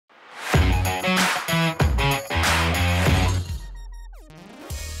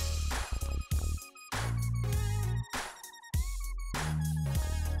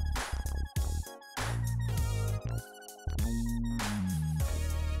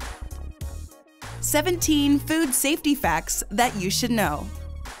17 food safety facts that you should know.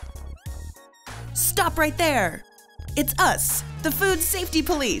 Stop right there! It's us, the Food Safety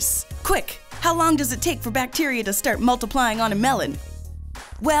Police! Quick, how long does it take for bacteria to start multiplying on a melon?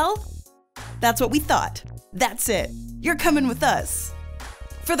 Well, that's what we thought. That's it. You're coming with us.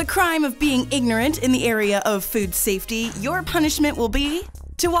 For the crime of being ignorant in the area of food safety, your punishment will be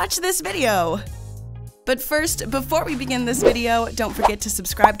to watch this video. But first, before we begin this video, don't forget to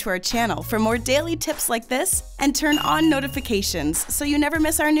subscribe to our channel for more daily tips like this and turn on notifications so you never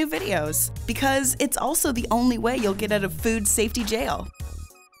miss our new videos, because it's also the only way you'll get out of food safety jail.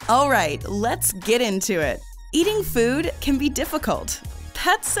 Alright, let's get into it. Eating food can be difficult.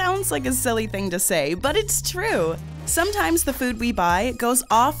 That sounds like a silly thing to say, but it's true. Sometimes the food we buy goes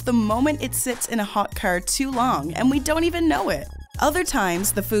off the moment it sits in a hot car too long and we don't even know it. Other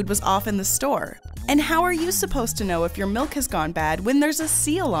times, the food was off in the store. And how are you supposed to know if your milk has gone bad when there's a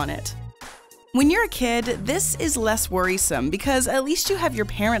seal on it? When you're a kid, this is less worrisome because at least you have your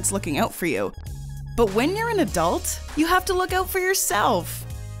parents looking out for you. But when you're an adult, you have to look out for yourself.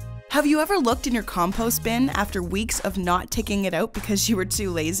 Have you ever looked in your compost bin after weeks of not taking it out because you were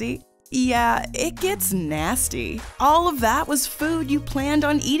too lazy? Yeah, it gets nasty. All of that was food you planned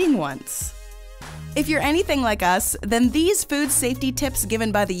on eating once. If you're anything like us, then these food safety tips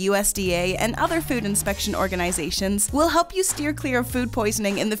given by the USDA and other food inspection organizations will help you steer clear of food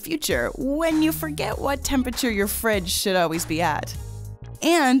poisoning in the future when you forget what temperature your fridge should always be at.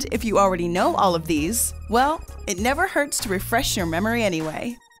 And if you already know all of these, well, it never hurts to refresh your memory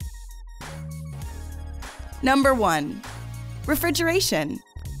anyway. Number 1. Refrigeration.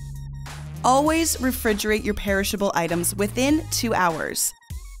 Always refrigerate your perishable items within 2 hours.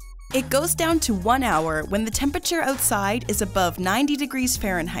 It goes down to 1 hour when the temperature outside is above 90 degrees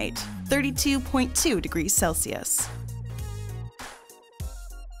Fahrenheit, 32.2 degrees Celsius.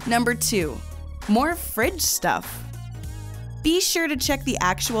 Number 2. More fridge stuff. Be sure to check the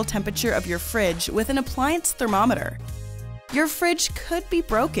actual temperature of your fridge with an appliance thermometer. Your fridge could be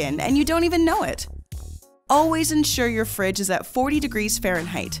broken and you don't even know it. Always ensure your fridge is at 40 degrees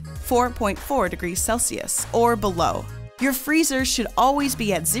Fahrenheit, 4.4 degrees Celsius, or below. Your freezer should always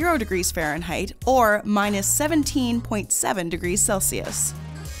be at 0 degrees Fahrenheit or minus 17.7 degrees Celsius.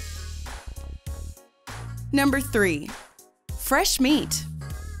 Number 3. Fresh meat.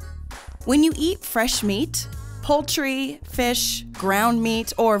 When you eat fresh meat, poultry, fish, ground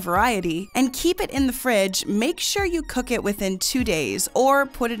meat, or variety, and keep it in the fridge, make sure you cook it within 2 days or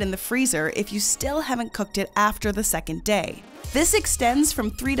put it in the freezer if you still haven't cooked it after the second day. This extends from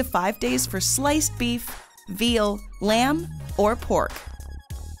 3 to 5 days for sliced beef, veal, lamb, or pork.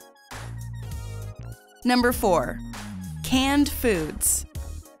 Number 4. Canned foods.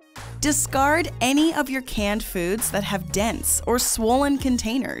 Discard any of your canned foods that have dents or swollen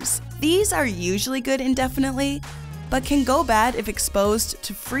containers. These are usually good indefinitely, but can go bad if exposed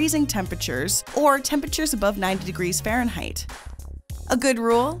to freezing temperatures or temperatures above 90 degrees Fahrenheit. A good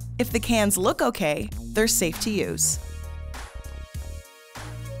rule: if the cans look okay, they're safe to use.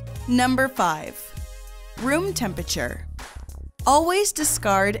 Number 5. Room temperature. Always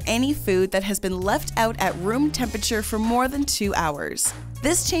discard any food that has been left out at room temperature for more than 2 hours.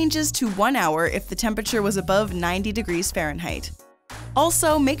 This changes to 1 hour if the temperature was above 90 degrees Fahrenheit.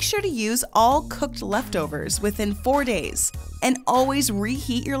 Also, make sure to use all cooked leftovers within 4 days, and always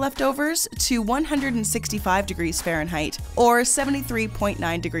reheat your leftovers to 165 degrees Fahrenheit or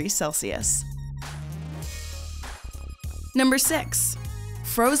 73.9 degrees Celsius. Number 6.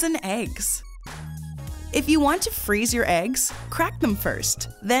 Frozen eggs. If you want to freeze your eggs, crack them first,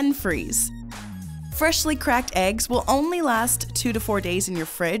 then freeze. Freshly cracked eggs will only last 2 to 4 days in your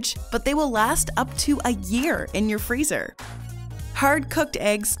fridge, but they will last up to a year in your freezer. Hard-cooked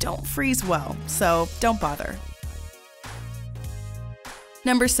eggs don't freeze well, so don't bother.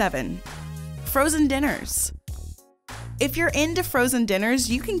 Number 7. Frozen dinners. If you're into frozen dinners,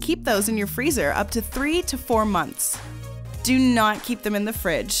 you can keep those in your freezer up to 3 to 4 months. Do not keep them in the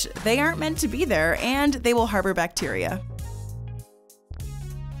fridge. They aren't meant to be there and they will harbor bacteria.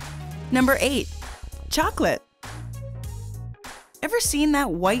 Number 8. Chocolate. Ever seen that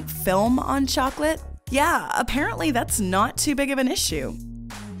white film on chocolate? Yeah, apparently that's not too big of an issue.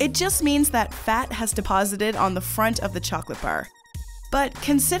 It just means that fat has deposited on the front of the chocolate bar. But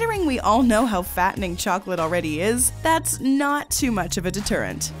considering we all know how fattening chocolate already is, that's not too much of a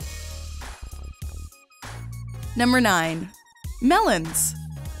deterrent. Number 9. Melons.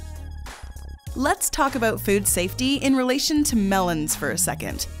 Let's talk about food safety in relation to melons for a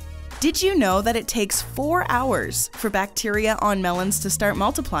second. Did you know that it takes 4 hours for bacteria on melons to start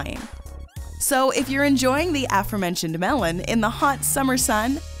multiplying? So if you're enjoying the aforementioned melon in the hot summer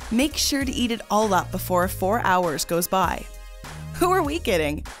sun, Make sure to eat it all up before 4 hours goes by. Who are we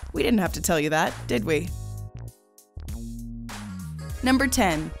kidding? We didn't have to tell you that, did we? Number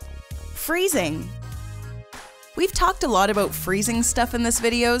 10. Freezing. We've talked a lot about freezing stuff in this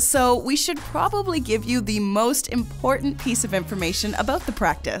video, so we should probably give you the most important piece of information about the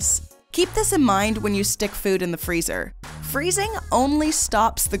practice. Keep this in mind when you stick food in the freezer. Freezing only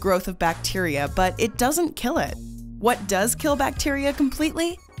stops the growth of bacteria, but it doesn't kill it. What does kill bacteria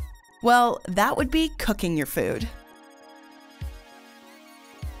completely? Well, that would be cooking your food.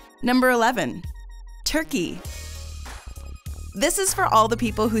 Number 11. Turkey. This is for all the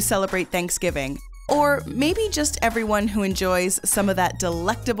people who celebrate Thanksgiving, or maybe just everyone who enjoys some of that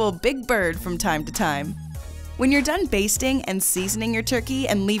delectable big bird from time to time. When you're done basting and seasoning your turkey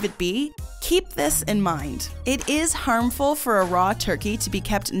and leave it be, keep this in mind. It is harmful for a raw turkey to be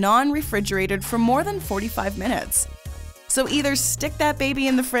kept non-refrigerated for more than 45 minutes. So either stick that baby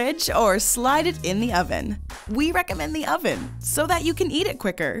in the fridge or slide it in the oven. We recommend the oven so that you can eat it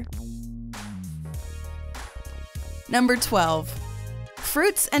quicker. Number 12.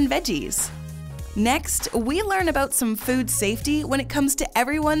 Fruits and veggies. Next, we learn about some food safety when it comes to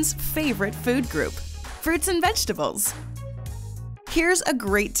everyone's favorite food group, fruits and vegetables. Here's a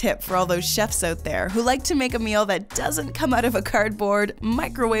great tip for all those chefs out there who like to make a meal that doesn't come out of a cardboard,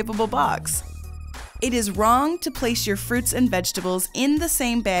 microwavable box. It is wrong to place your fruits and vegetables in the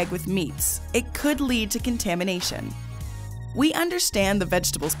same bag with meats. It could lead to contamination. We understand the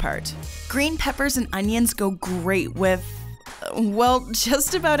vegetables part. Green peppers and onions go great with, well,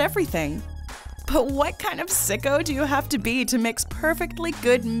 just about everything. But what kind of sicko do you have to be to mix perfectly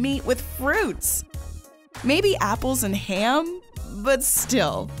good meat with fruits? Maybe apples and ham, but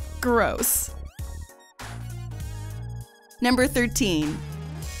still, gross. Number 13.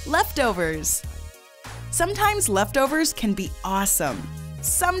 Leftovers. Sometimes leftovers can be awesome.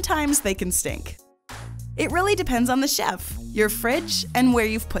 Sometimes they can stink. It really depends on the chef, your fridge, and where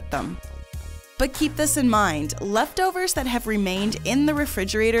you've put them. But keep this in mind, leftovers that have remained in the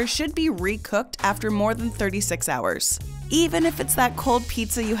refrigerator should be recooked after more than 36 hours. Even if it's that cold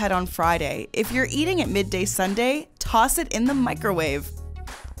pizza you had on Friday, if you're eating at midday Sunday, toss it in the microwave.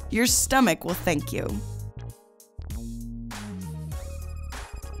 Your stomach will thank you.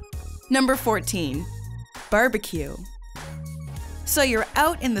 Number 14. Barbecue. So you're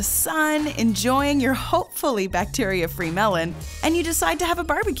out in the sun, enjoying your hopefully bacteria-free melon, and you decide to have a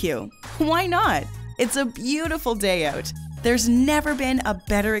barbecue. Why not? It's a beautiful day out. There's never been a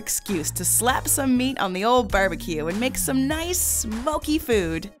better excuse to slap some meat on the old barbecue and make some nice, smoky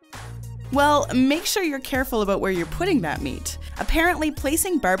food. Well, make sure you're careful about where you're putting that meat. Apparently,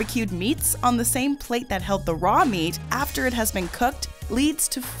 placing barbecued meats on the same plate that held the raw meat after it has been cooked leads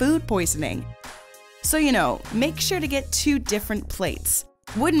to food poisoning. So make sure to get 2 different plates.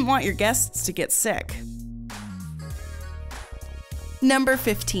 Wouldn't want your guests to get sick. Number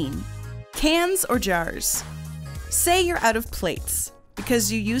 15. Cans or jars. Say you're out of plates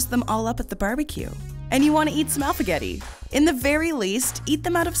because you used them all up at the barbecue and you want to eat some alphagetti. In the very least, eat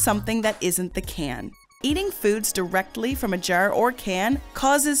them out of something that isn't the can. Eating foods directly from a jar or can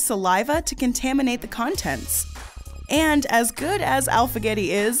causes saliva to contaminate the contents. And as good as alphagetti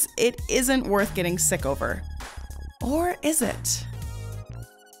is, it isn't worth getting sick over. Or is it?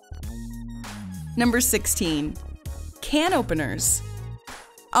 Number 16. Can openers.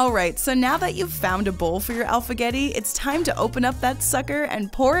 Alright, so now that you've found a bowl for your alphagetti, it's time to open up that sucker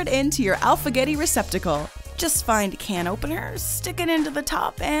and pour it into your alphagetti receptacle. Just find a can opener, stick it into the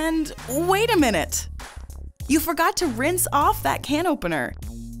top, and wait a minute! You forgot to rinse off that can opener.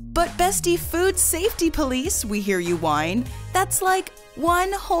 But Bestie Food Safety Police, we hear you whine, that's like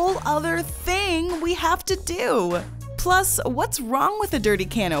one whole other thing we have to do. Plus, what's wrong with a dirty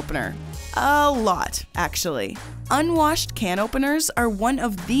can opener? A lot, actually. Unwashed can openers are one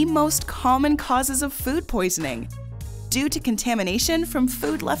of the most common causes of food poisoning, due to contamination from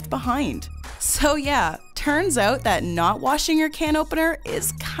food left behind. So yeah, turns out that not washing your can opener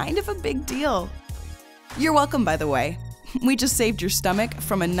is kind of a big deal. You're welcome, by the way. We just saved your stomach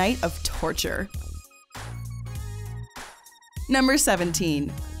from a night of torture. Number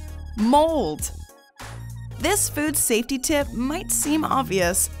 17. Mold. This food safety tip might seem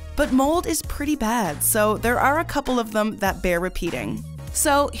obvious, but mold is pretty bad, so there are a couple of them that bear repeating.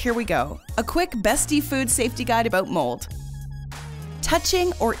 So here we go. A quick Bestie food safety guide about mold.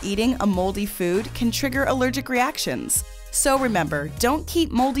 Touching or eating a moldy food can trigger allergic reactions. So remember, don't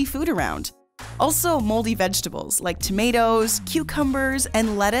keep moldy food around. Also, moldy vegetables like tomatoes, cucumbers,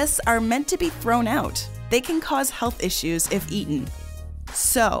 and lettuce are meant to be thrown out. They can cause health issues if eaten.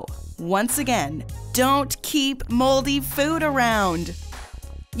 So, once again, don't keep moldy food around.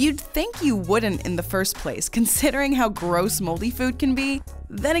 You'd think you wouldn't in the first place, considering how gross moldy food can be.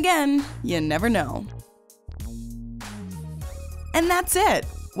 Then again, you never know. And that's it!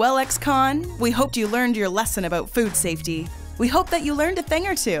 Well, ex-con, we hoped you learned your lesson about food safety. We hope that you learned a thing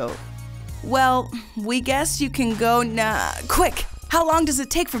or two. Well, we guess you can go quick! How long does it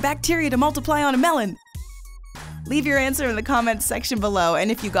take for bacteria to multiply on a melon? Leave your answer in the comments section below,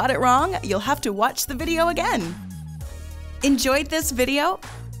 and if you got it wrong, you'll have to watch the video again. Enjoyed this video?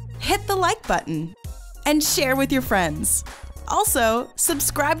 Hit the like button and share with your friends. Also,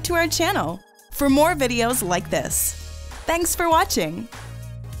 subscribe to our channel for more videos like this. Thanks for watching.